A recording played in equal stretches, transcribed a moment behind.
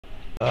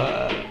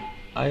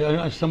I don't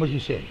understand what you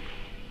say.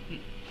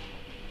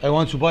 I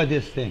want to buy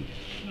this thing.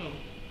 No,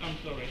 I'm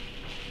sorry.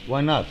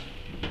 Why not?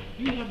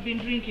 You have been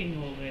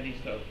drinking already,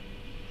 so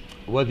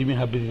What do you mean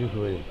have been drinking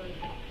already?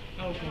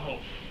 alcohol.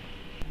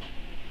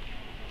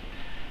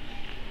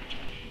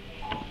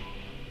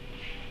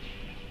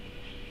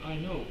 I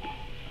know.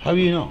 How do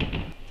you know?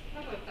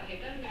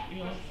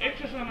 Joo. Eikö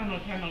sä sanonut,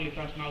 että hän oli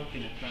taas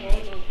nauttinut tänään?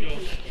 Joo.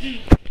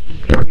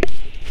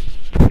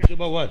 It's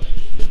about what?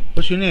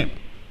 What's your name?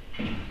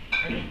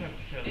 I don't have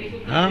to tell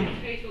you. Huh?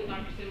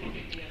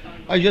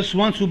 I just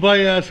want to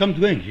buy some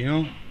drink, you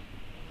know?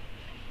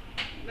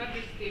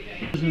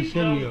 Doesn't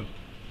sell you.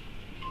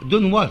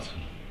 Doing what?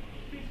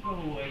 Please go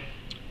away.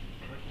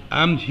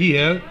 I'm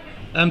here.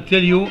 I'm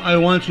telling you I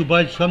want to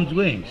buy some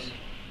drinks.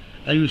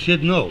 And you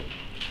said no.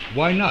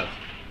 Why not?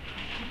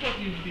 Because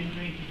you've been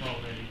drinking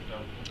already,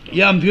 so.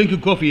 Yeah, I'm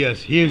drinking coffee,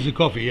 yes. Here's the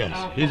coffee, yes.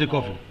 Here's the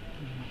Alcohol. coffee.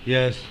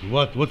 Yes.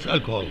 What's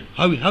alcohol?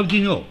 How do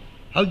you know?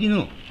 How do you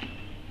know?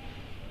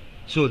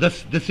 So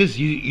this is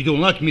you don't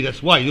like me,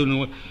 that's why you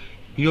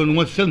don't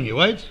want to sell me,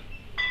 right?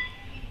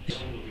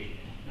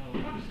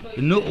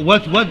 No,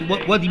 what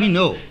do you mean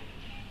no?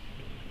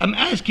 I'm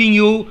asking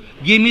you,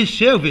 give me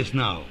service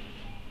now.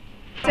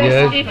 Says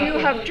Yes. if you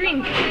have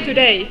drink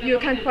today, you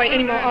can't buy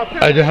any more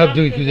alcohol. I don't have to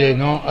do it today,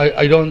 no,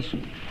 I don't.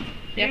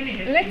 Yeah.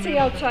 Let's see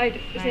outside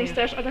since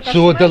there's other customers.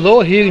 So the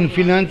law here in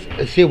Finland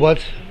say what?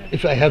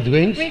 If I have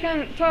drinks, We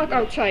can talk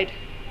outside.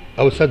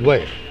 outside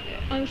why?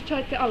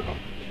 Outside the alcohol.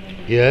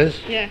 Yes.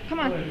 Yeah, come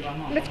on.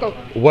 Let's go.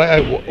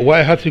 Why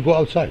I have to go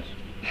outside?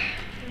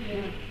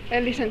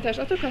 Listen, there's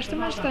other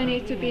customers. They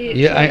need to be.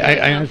 Yeah,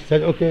 I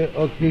understand. Okay.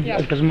 Yeah.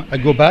 I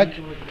go back.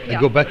 I Yeah.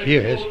 go back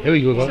here. Yes. Here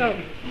we go.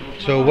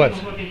 So what?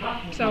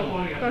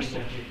 So, because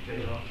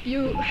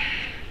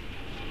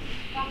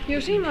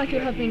you seem like you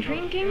have been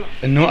drinking.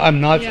 No, I'm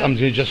not. Yeah. I'm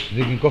just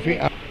drinking coffee.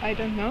 I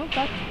don't know,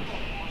 but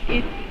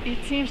it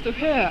seems to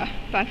her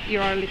that you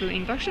are a little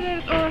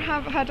intoxicated or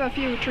have had a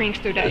few drinks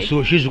today.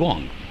 So she's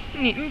wrong.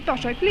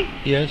 Possibly.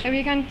 Yes. And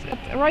we can.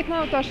 Right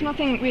now, there's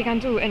nothing we can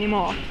do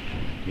anymore.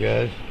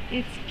 Yes.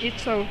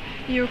 It's so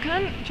you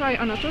can try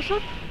another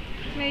shop.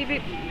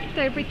 Maybe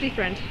they're a bit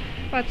different,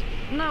 but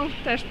now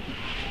there's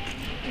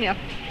yeah.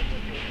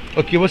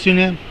 Okay. What's your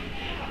name?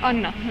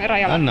 Anna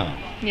Rajala. Anna.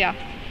 Yeah.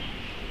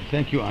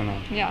 Thank you, Anna.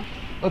 Yeah.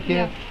 Okay.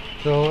 Yeah.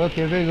 So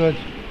very good.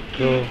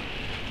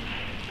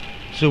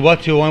 So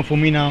what you want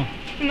from me now?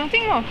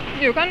 Nothing more.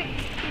 You can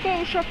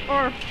go shop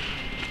or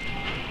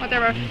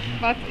whatever.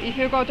 But if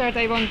you go there,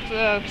 they won't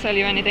sell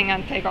you anything,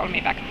 and they call me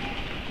back,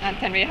 and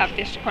then we have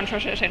this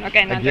conversation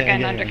again and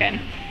again.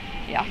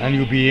 Yeah. And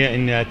you'll be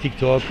in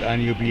TikTok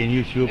and you'll be in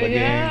YouTube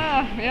again.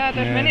 Yeah.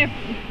 There's Yeah. many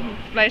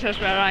places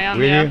where I am.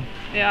 Really?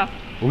 Yeah.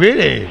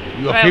 Really?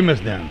 You are Well, famous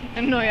then?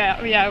 No,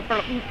 yeah.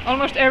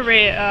 Almost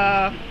every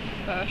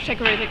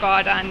security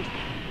guard and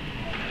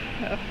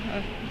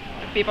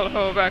people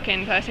who work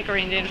in the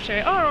security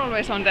industry are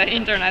always on the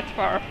internet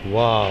for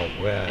Wow.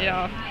 Well.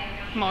 yeah,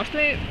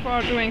 mostly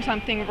for doing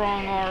something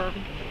wrong or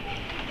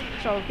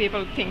so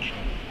people think.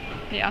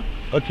 Yeah.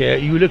 Okay.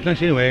 You look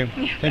nice anyway.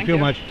 Yeah, Thank you very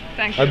much.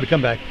 Thank I'll you.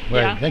 come back.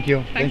 Well, Yeah. thank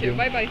you. Thank you.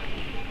 Bye bye.